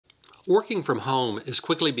Working from home is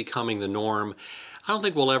quickly becoming the norm. I don't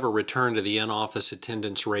think we'll ever return to the in-office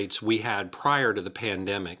attendance rates we had prior to the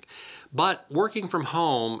pandemic. But working from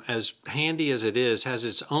home, as handy as it is, has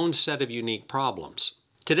its own set of unique problems.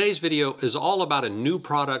 Today's video is all about a new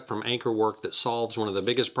product from AnkerWork that solves one of the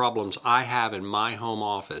biggest problems I have in my home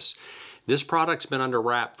office. This product's been under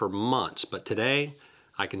wrap for months, but today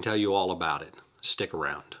I can tell you all about it. Stick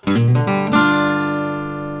around.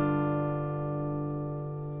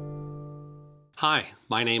 Hi,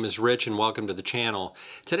 my name is Rich and welcome to the channel.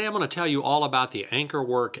 Today I'm going to tell you all about the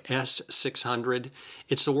AnkerWork S600.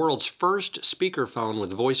 It's the world's first speakerphone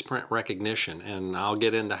with Voiceprint Recognition, and I'll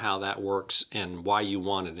get into how that works and why you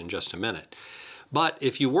want it in just a minute. But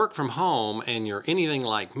if you work from home and you're anything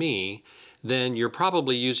like me, then you're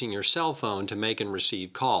probably using your cell phone to make and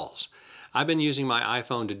receive calls. I've been using my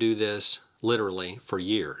iPhone to do this literally for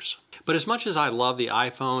years. But as much as I love the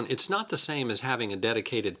iPhone, it's not the same as having a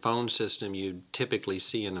dedicated phone system you'd typically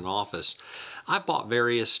see in an office. I've bought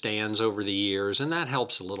various stands over the years, and that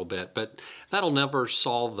helps a little bit, but that'll never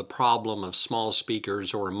solve the problem of small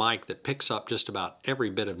speakers or a mic that picks up just about every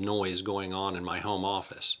bit of noise going on in my home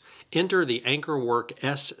office. Enter the AnkerWork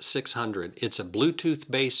S600. It's a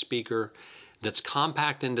Bluetooth-based speaker that's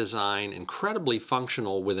compact in design, incredibly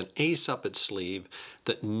functional with an ace up its sleeve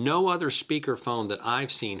that no other speakerphone that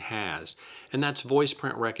I've seen has, and that's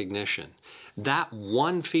Voiceprint Recognition. That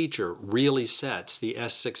one feature really sets the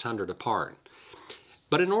S600 apart.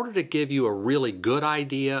 But in order to give you a really good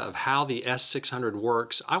idea of how the S600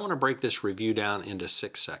 works, I want to break this review down into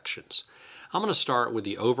 6 sections. I'm going to start with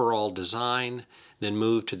the overall design, then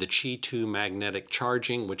move to the Qi2 magnetic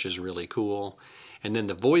charging, which is really cool, and then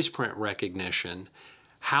the Voiceprint Recognition,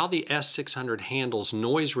 how the S600 handles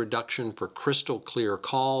noise reduction for crystal clear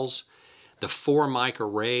calls, the 4-mic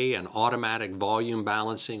array and automatic volume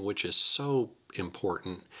balancing, which is so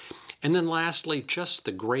important, and then lastly, just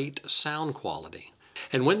the great sound quality.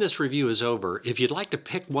 And when this review is over, if you'd like to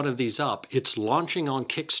pick one of these up, it's launching on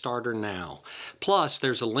Kickstarter now. Plus,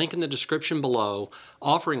 there's a link in the description below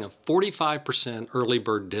offering a 45% early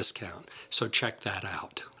bird discount, so check that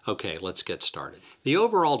out. Okay, let's get started. The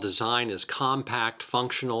overall design is compact,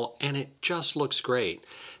 functional, and it just looks great.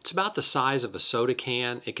 It's about the size of a soda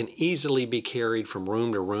can. It can easily be carried from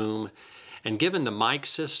room to room. And given the mic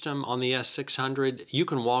system on the S600, you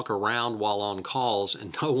can walk around while on calls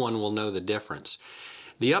and no one will know the difference.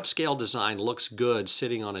 The upscale design looks good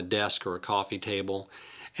sitting on a desk or a coffee table.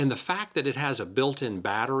 And the fact that it has a built-in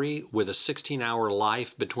battery with a 16-hour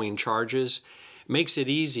life between charges makes it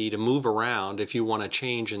easy to move around if you want to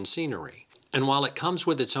change in scenery. And while it comes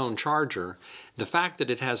with its own charger, the fact that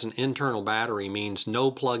it has an internal battery means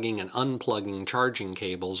no plugging and unplugging charging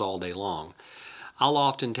cables all day long. I'll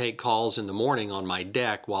often take calls in the morning on my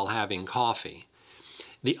deck while having coffee.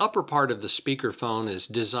 The upper part of the speakerphone is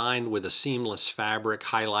designed with a seamless fabric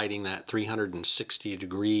highlighting that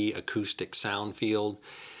 360-degree acoustic sound field.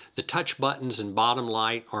 The touch buttons and bottom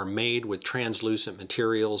light are made with translucent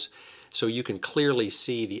materials, so you can clearly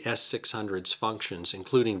see the S600's functions,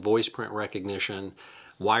 including Voiceprint Recognition,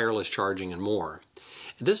 wireless charging, and more.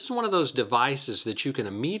 This is one of those devices that you can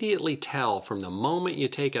immediately tell from the moment you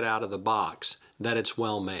take it out of the box that it's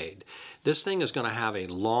well made. This thing is going to have a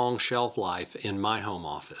long shelf life in my home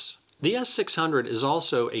office. The S600 is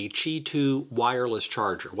also a Qi2 wireless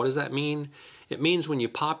charger. What does that mean? It means when you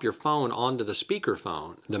pop your phone onto the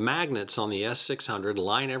speakerphone, the magnets on the S600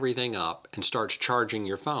 line everything up and starts charging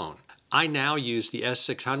your phone. I now use the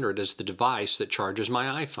S600 as the device that charges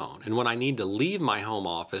my iPhone, and when I need to leave my home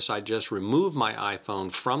office, I just remove my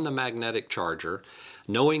iPhone from the magnetic charger,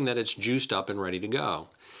 knowing that it's juiced up and ready to go.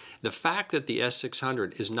 The fact that the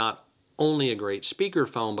S600 is not only a great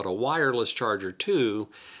speakerphone, but a wireless charger too,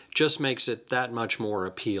 just makes it that much more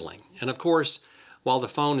appealing. And of course, while the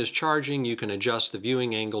phone is charging, you can adjust the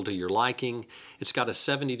viewing angle to your liking. It's got a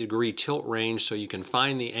 70-degree tilt range, so you can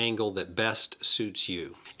find the angle that best suits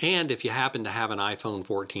you. And if you happen to have an iPhone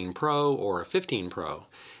 14 Pro or a 15 Pro,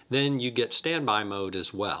 then you get standby mode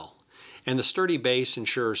as well. And the sturdy base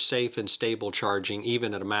ensures safe and stable charging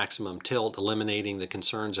even at a maximum tilt, eliminating the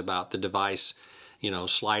concerns about the device,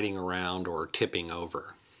 sliding around or tipping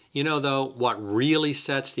over. Though, what really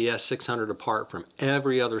sets the S600 apart from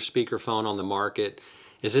every other speakerphone on the market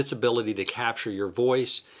is its ability to capture your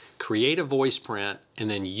voice, create a voice print,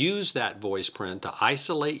 and then use that voice print to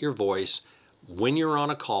isolate your voice when you're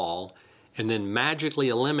on a call, and then magically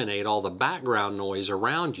eliminate all the background noise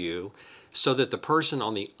around you so that the person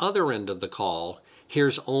on the other end of the call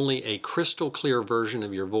hears only a crystal clear version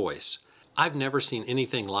of your voice. I've never seen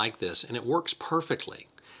anything like this, and it works perfectly.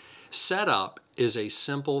 Setup is a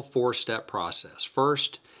simple 4-step process.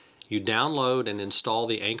 First, You download and install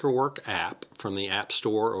the AnkerWork app from the App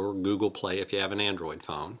Store or Google Play if you have an Android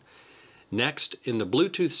phone. Next, in the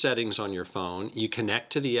Bluetooth settings on your phone, you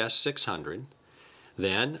connect to the S600.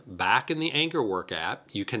 Then, back in the AnkerWork app,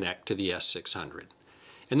 you connect to the S600.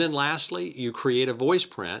 And then lastly, you create a voice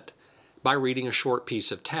print by reading a short piece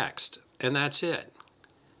of text. And that's it.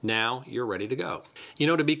 Now you're ready to go. You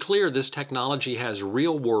know, to be clear, this technology has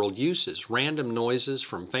real-world uses. Random noises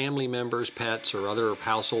from family members, pets, or other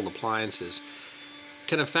household appliances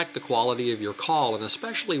can affect the quality of your call, and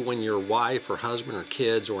especially when your wife or husband or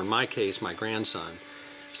kids, or in my case, my grandson,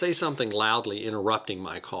 say something loudly interrupting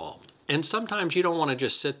my call. And sometimes you don't want to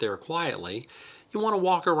just sit there quietly. You want to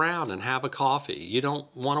walk around and have a coffee. You don't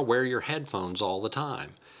want to wear your headphones all the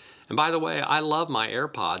time. And by the way, I love my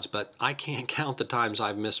AirPods, but I can't count the times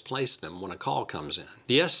I've misplaced them when a call comes in.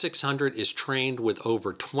 The S600 is trained with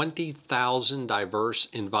over 20,000 diverse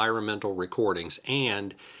environmental recordings,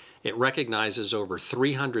 and it recognizes over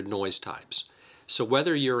 300 noise types. So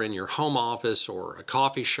whether you're in your home office or a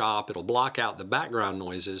coffee shop, it'll block out the background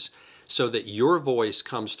noises so that your voice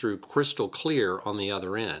comes through crystal clear on the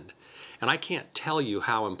other end. And I can't tell you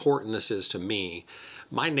how important this is to me.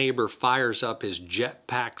 My neighbor fires up his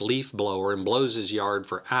jetpack leaf blower and blows his yard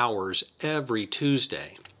for hours every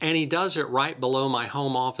Tuesday. And he does it right below my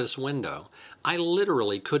home office window. I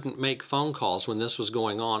literally couldn't make phone calls when this was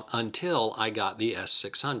going on until I got the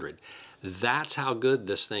S600. That's how good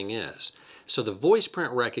this thing is. So the voice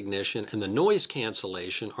print recognition and the noise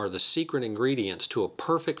cancellation are the secret ingredients to a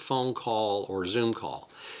perfect phone call or Zoom call.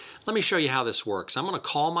 Let me show you how this works. I'm going to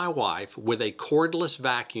call my wife with a cordless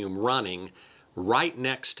vacuum running right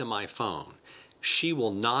next to my phone. She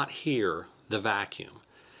will not hear the vacuum.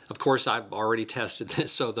 Of course, I've already tested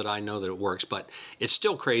this so that I know that it works, but it's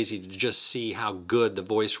still crazy to just see how good the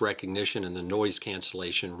voice recognition and the noise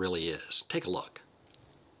cancellation really is. Take a look.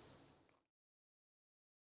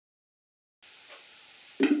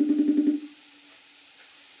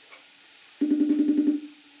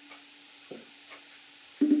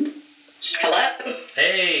 Hello?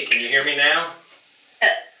 Hey, can you hear me now?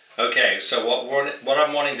 Okay, so what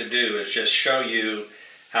I'm wanting to do is just show you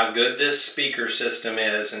how good this speaker system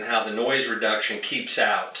is and how the noise reduction keeps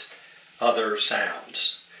out other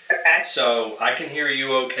sounds. Okay. So I can hear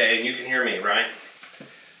you okay, and you can hear me, right?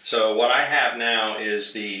 So what I have now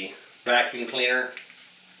is the vacuum cleaner.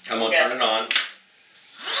 I'm going to turn it on. And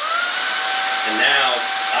now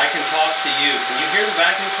I can talk to you. Can you hear the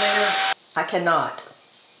vacuum cleaner? I cannot.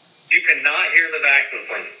 You cannot hear the vacuum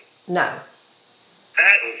cleaner? No.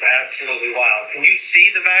 That is absolutely wild. Can you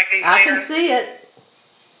see the vacuum cleaner? I can see it.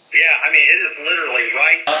 Yeah, I mean, it is literally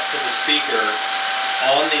right Up to the speaker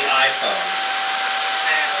on the iPhone.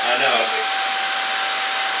 I know.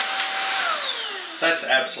 That's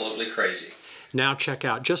absolutely crazy. Now check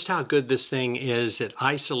out just how good this thing is at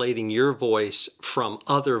isolating your voice from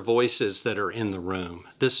other voices that are in the room.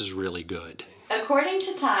 This is really good. According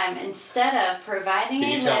to Time, instead of providing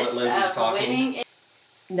a list of winning...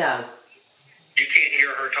 No. You can't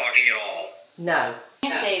hear her talking at all. No.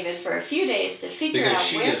 David for a few days to figure Because out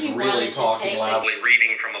she where is he really wanted to talking take loudly.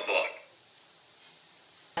 Reading from a book.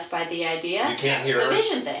 by the idea, You can't hear the her?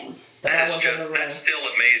 vision thing. That still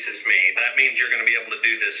amazes me. That means you're going to be able to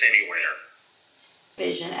do this anywhere.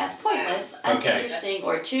 Vision as pointless, Okay. uninteresting,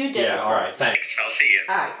 or too difficult. Yeah, all right, thanks. I'll see you.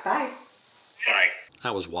 All right, bye. Bye.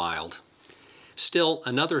 That was wild. Still,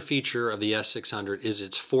 another feature of the S600 is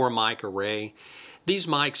its 4-mic array. These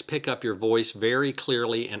mics pick up your voice very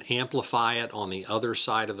clearly and amplify it on the other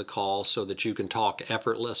side of the call so that you can talk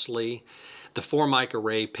effortlessly. The 4-mic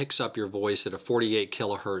array picks up your voice at a 48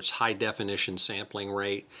 kilohertz high-definition sampling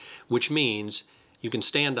rate, which means you can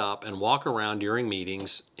stand up and walk around during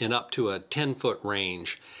meetings in up to a 10-foot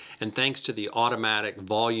range. And thanks to the automatic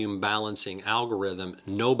volume balancing algorithm,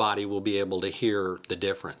 nobody will be able to hear the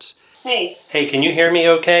difference. Hey. Hey, can you hear me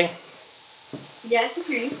okay? Yeah, I can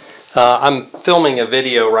hear you. I'm filming a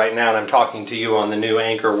video right now and I'm talking to you on the new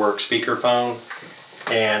AnkerWork speakerphone.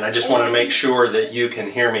 And I just wanted to make sure that you can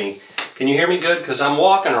hear me. Can you hear me good? Because I'm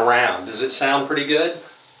walking around. Does it sound pretty good?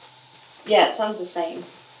 Yeah, it sounds the same.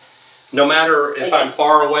 No matter if I'm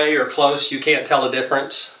far away or close, you can't tell a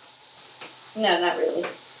difference? No, not really.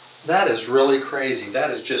 That is really crazy.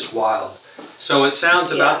 That is just wild. So it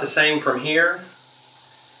sounds about the same from here?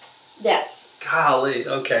 Yes. Golly,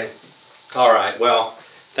 okay. All right, well,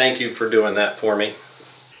 thank you for doing that for me.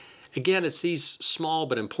 Again, it's these small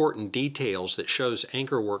but important details that shows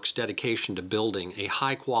AnkerWork's dedication to building a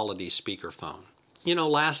high-quality speakerphone. You know,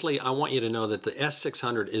 lastly, I want you to know that the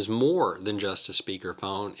S600 is more than just a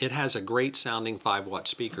speakerphone. It has a great sounding 5-watt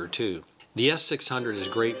speaker too. The S600 is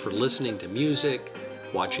great for listening to music,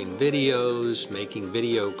 watching videos, making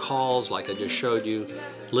video calls like I just showed you,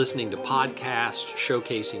 listening to podcasts,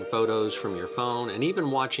 showcasing photos from your phone, and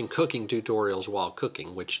even watching cooking tutorials while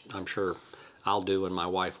cooking, which I'm sure I'll do and my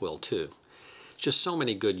wife will too. Just so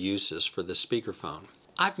many good uses for this speakerphone.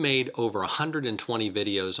 I've made over 120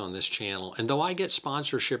 videos on this channel, and though I get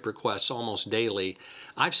sponsorship requests almost daily,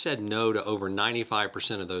 I've said no to over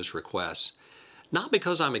 95% of those requests. Not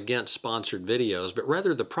because I'm against sponsored videos, but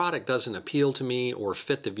rather the product doesn't appeal to me or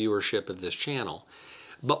fit the viewership of this channel.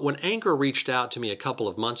 But when Anker reached out to me a couple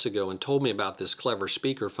of months ago and told me about this clever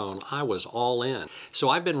speakerphone, I was all in. So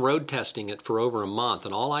I've been road testing it for over a month,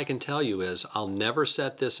 and all I can tell you is I'll never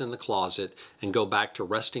set this in the closet and go back to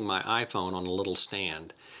resting my iPhone on a little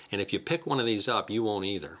stand. And if you pick one of these up, you won't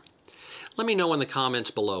either. Let me know in the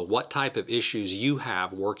comments below what type of issues you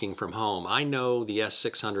have working from home. I know the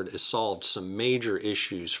S600 has solved some major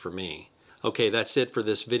issues for me. Okay, that's it for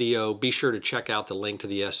this video. Be sure to check out the link to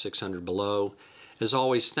the S600 below. As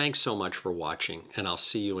always, thanks so much for watching, and I'll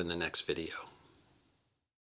see you in the next video.